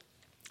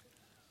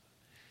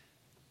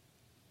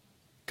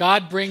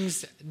 God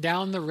brings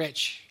down the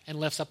rich and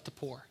lifts up the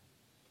poor.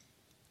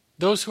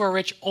 Those who are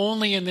rich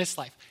only in this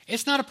life.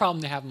 It's not a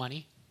problem to have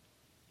money.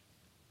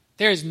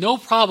 There is no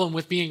problem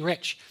with being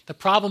rich. The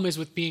problem is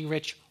with being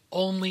rich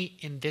only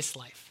in this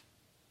life.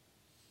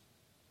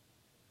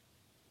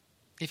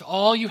 If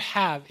all you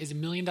have is $1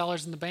 million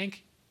in the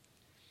bank,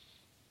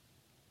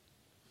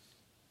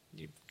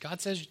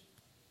 God says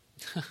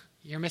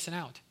you're missing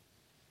out.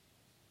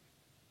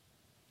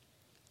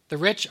 The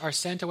rich are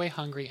sent away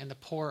hungry and the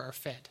poor are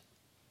fed.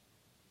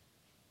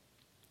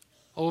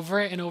 Over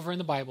and over in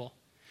the Bible,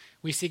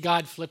 we see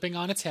God flipping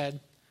on its head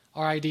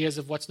our ideas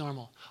of what's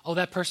normal. Oh,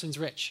 that person's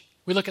rich.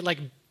 We look at like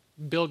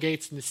Bill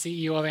Gates and the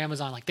CEO of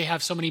Amazon, like they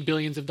have so many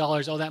billions of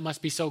dollars. Oh, that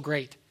must be so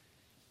great.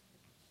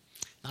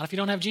 Not if you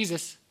don't have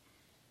Jesus.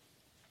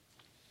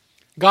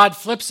 God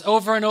flips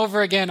over and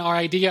over again our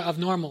idea of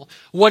normal.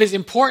 What is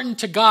important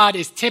to God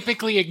is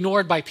typically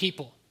ignored by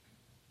people.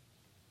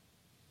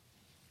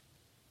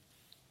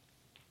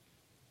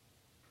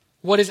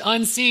 What is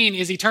unseen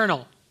is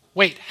eternal.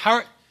 Wait,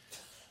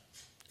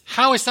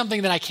 how is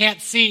something that I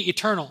can't see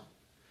eternal?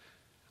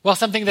 Well,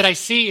 something that I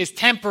see is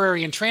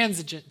temporary and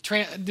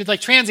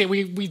transient.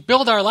 We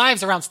build our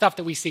lives around stuff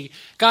that we see.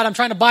 God, I'm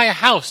trying to buy a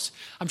house.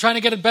 I'm trying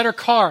to get a better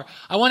car.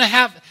 I want to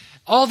have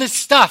all this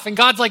stuff. And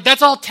God's like,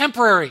 that's all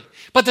temporary.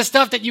 But the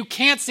stuff that you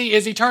can't see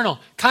is eternal.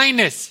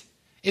 Kindness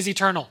is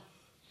eternal.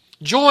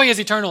 Joy is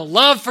eternal.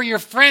 Love for your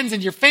friends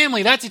and your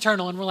family, that's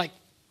eternal. And we're like,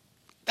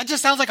 that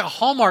just sounds like a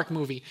Hallmark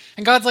movie.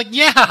 And God's like,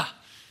 yeah,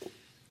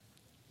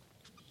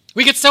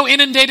 We get so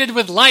inundated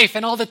with life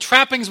and all the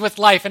trappings with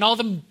life and all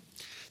the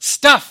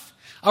stuff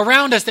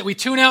around us that we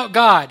tune out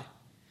God.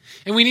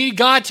 And we need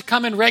God to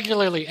come in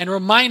regularly and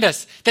remind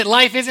us that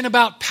life isn't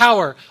about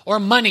power or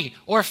money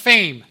or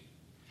fame.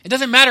 It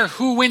doesn't matter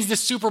who wins the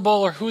Super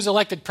Bowl or who's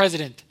elected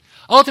president.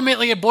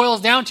 Ultimately, it boils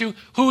down to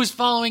who's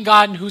following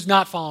God and who's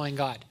not following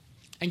God.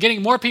 And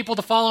getting more people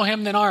to follow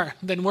him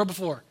than were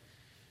before.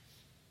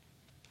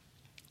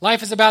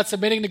 Life is about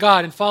submitting to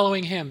God and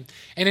following him.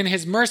 And in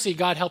his mercy,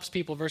 God helps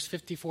people, verse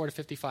 54 to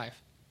 55.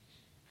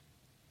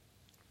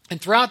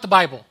 And throughout the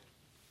Bible,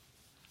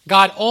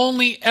 God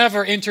only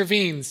ever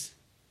intervenes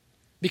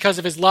because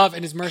of his love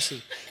and his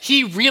mercy.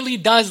 He really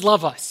does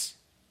love us.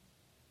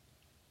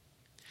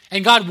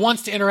 And God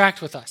wants to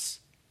interact with us,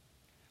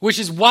 which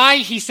is why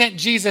he sent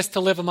Jesus to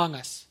live among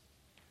us,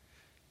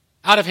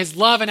 out of his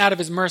love and out of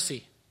his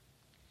mercy.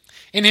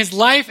 In his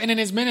life and in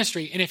his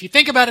ministry, and if you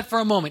think about it for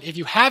a moment, if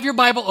you have your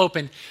Bible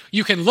open,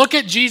 you can look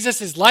at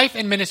Jesus' life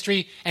and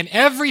ministry, and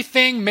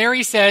everything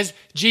Mary says,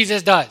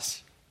 Jesus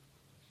does.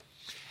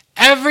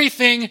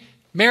 Everything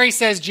Mary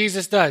says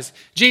Jesus does.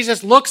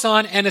 Jesus looks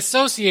on and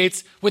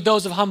associates with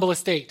those of humble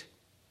estate.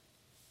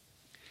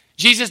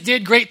 Jesus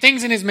did great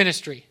things in his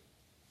ministry.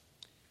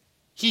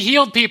 He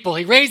healed people.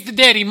 He raised the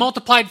dead. He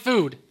multiplied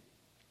food.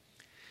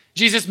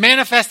 Jesus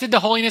manifested the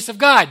holiness of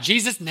God.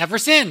 Jesus never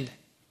sinned.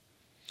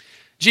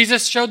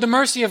 Jesus showed the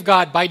mercy of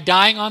God by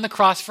dying on the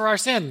cross for our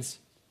sins.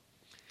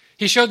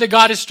 He showed that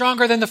God is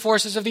stronger than the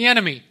forces of the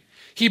enemy.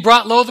 He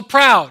brought low the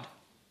proud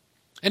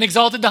and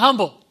exalted the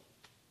humble.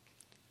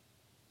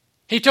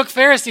 He took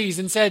Pharisees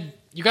and said,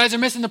 you guys are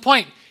missing the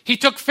point. He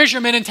took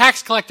fishermen and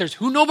tax collectors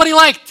who nobody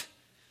liked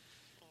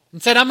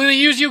and said, I'm going to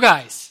use you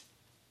guys.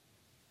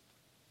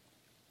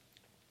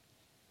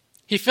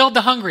 He filled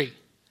the hungry,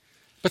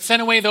 but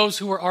sent away those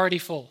who were already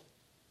full.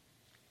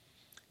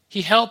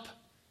 He helped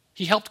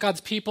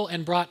God's people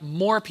and brought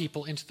more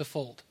people into the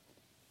fold.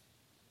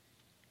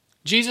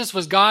 Jesus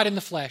was God in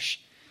the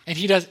flesh, and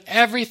he does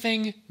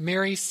everything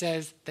Mary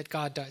says that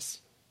God does.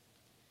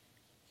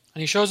 And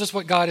he shows us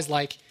what God is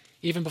like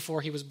even before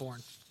he was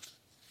born.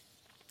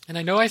 And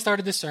I know I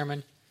started this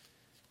sermon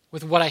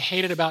with what I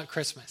hated about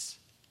Christmas.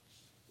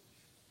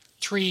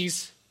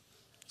 Trees,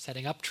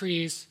 setting up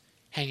trees,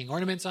 hanging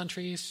ornaments on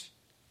trees.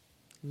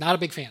 Not a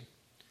big fan.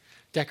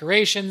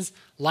 Decorations,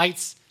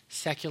 lights,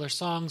 secular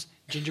songs,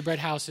 gingerbread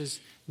houses,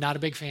 not a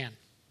big fan.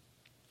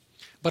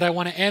 But I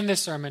want to end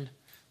this sermon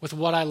with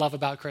what I love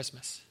about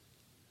Christmas.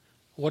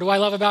 What do I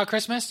love about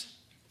Christmas?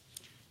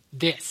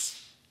 This.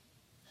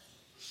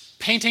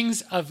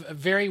 Paintings of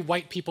very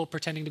white people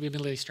pretending to be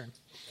Middle Eastern.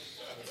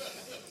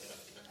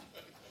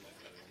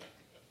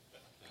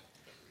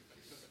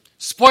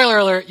 Spoiler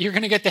alert, you're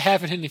going to get to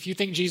heaven, and if you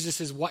think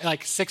Jesus is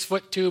like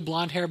 6'2",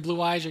 blonde hair,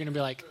 blue eyes, you're going to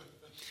be like,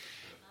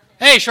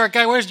 hey, short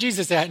guy, where's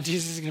Jesus at? And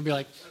Jesus is going to be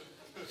like,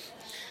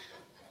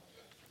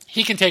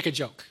 he can take a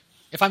joke.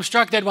 If I'm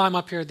struck dead while I'm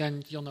up here,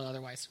 then you'll know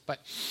otherwise. But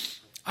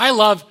I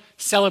love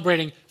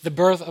celebrating the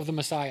birth of the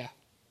Messiah.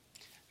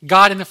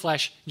 God in the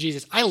flesh,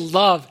 Jesus. I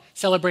love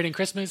celebrating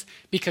Christmas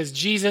because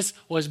Jesus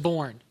was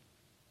born.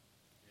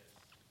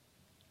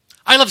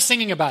 I love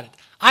singing about it.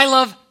 I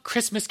love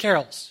Christmas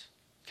carols.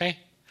 Okay?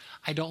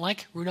 I don't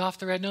like Rudolph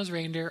the Red-Nosed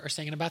Reindeer or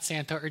singing about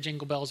Santa or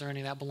Jingle Bells or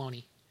any of that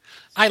baloney.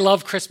 I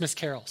love Christmas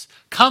carols.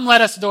 Come,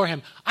 let us adore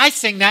him. I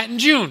sing that in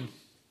June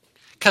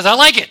because I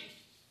like it.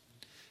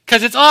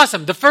 Because it's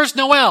awesome. The first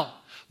Noel.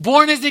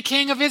 Born is the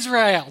King of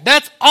Israel.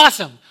 That's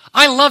awesome.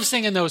 I love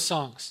singing those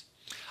songs.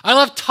 I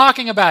love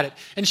talking about it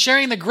and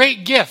sharing the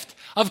great gift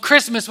of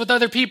Christmas with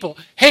other people.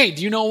 Hey,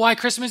 do you know why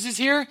Christmas is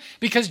here?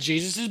 Because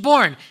Jesus is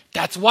born.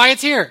 That's why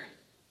it's here.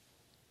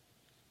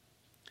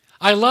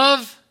 I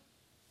love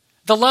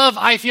the love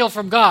I feel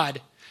from God,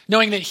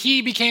 knowing that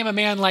he became a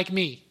man like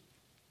me.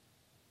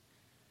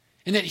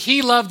 And that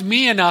he loved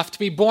me enough to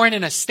be born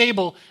in a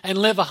stable and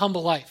live a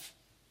humble life.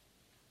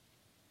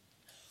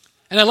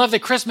 And I love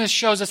that Christmas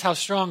shows us how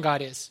strong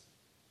God is.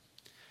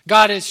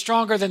 God is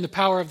stronger than the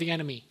power of the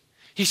enemy.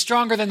 He's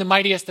stronger than the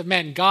mightiest of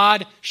men.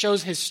 God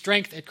shows his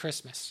strength at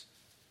Christmas.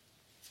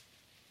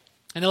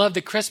 And I love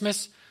that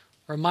Christmas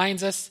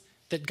reminds us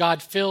that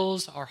God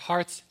fills our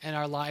hearts and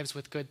our lives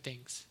with good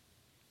things.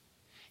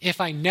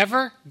 If I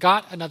never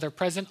got another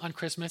present on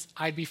Christmas,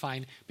 I'd be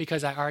fine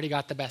because I already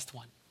got the best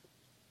one.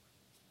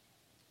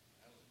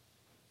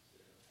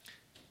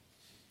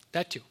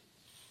 That too.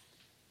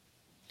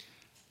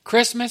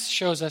 Christmas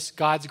shows us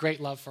God's great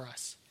love for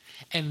us.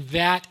 And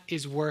that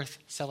is worth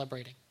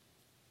celebrating.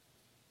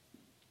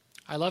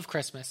 I love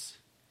Christmas.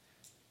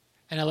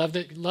 And I love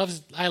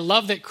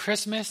that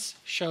Christmas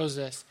shows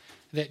us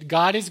that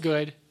God is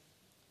good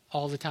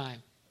all the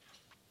time.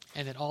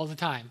 And that all the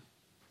time,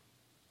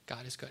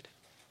 God is good.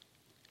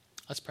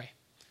 Let's pray.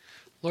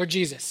 Lord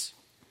Jesus,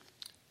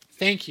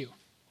 thank you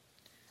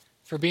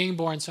for being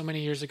born so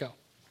many years ago.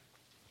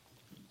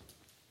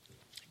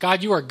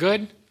 God, you are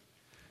good.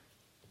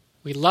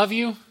 We love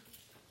you.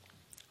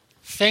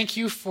 Thank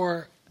you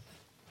for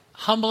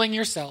humbling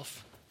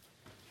yourself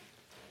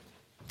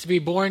to be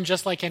born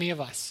just like any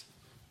of us.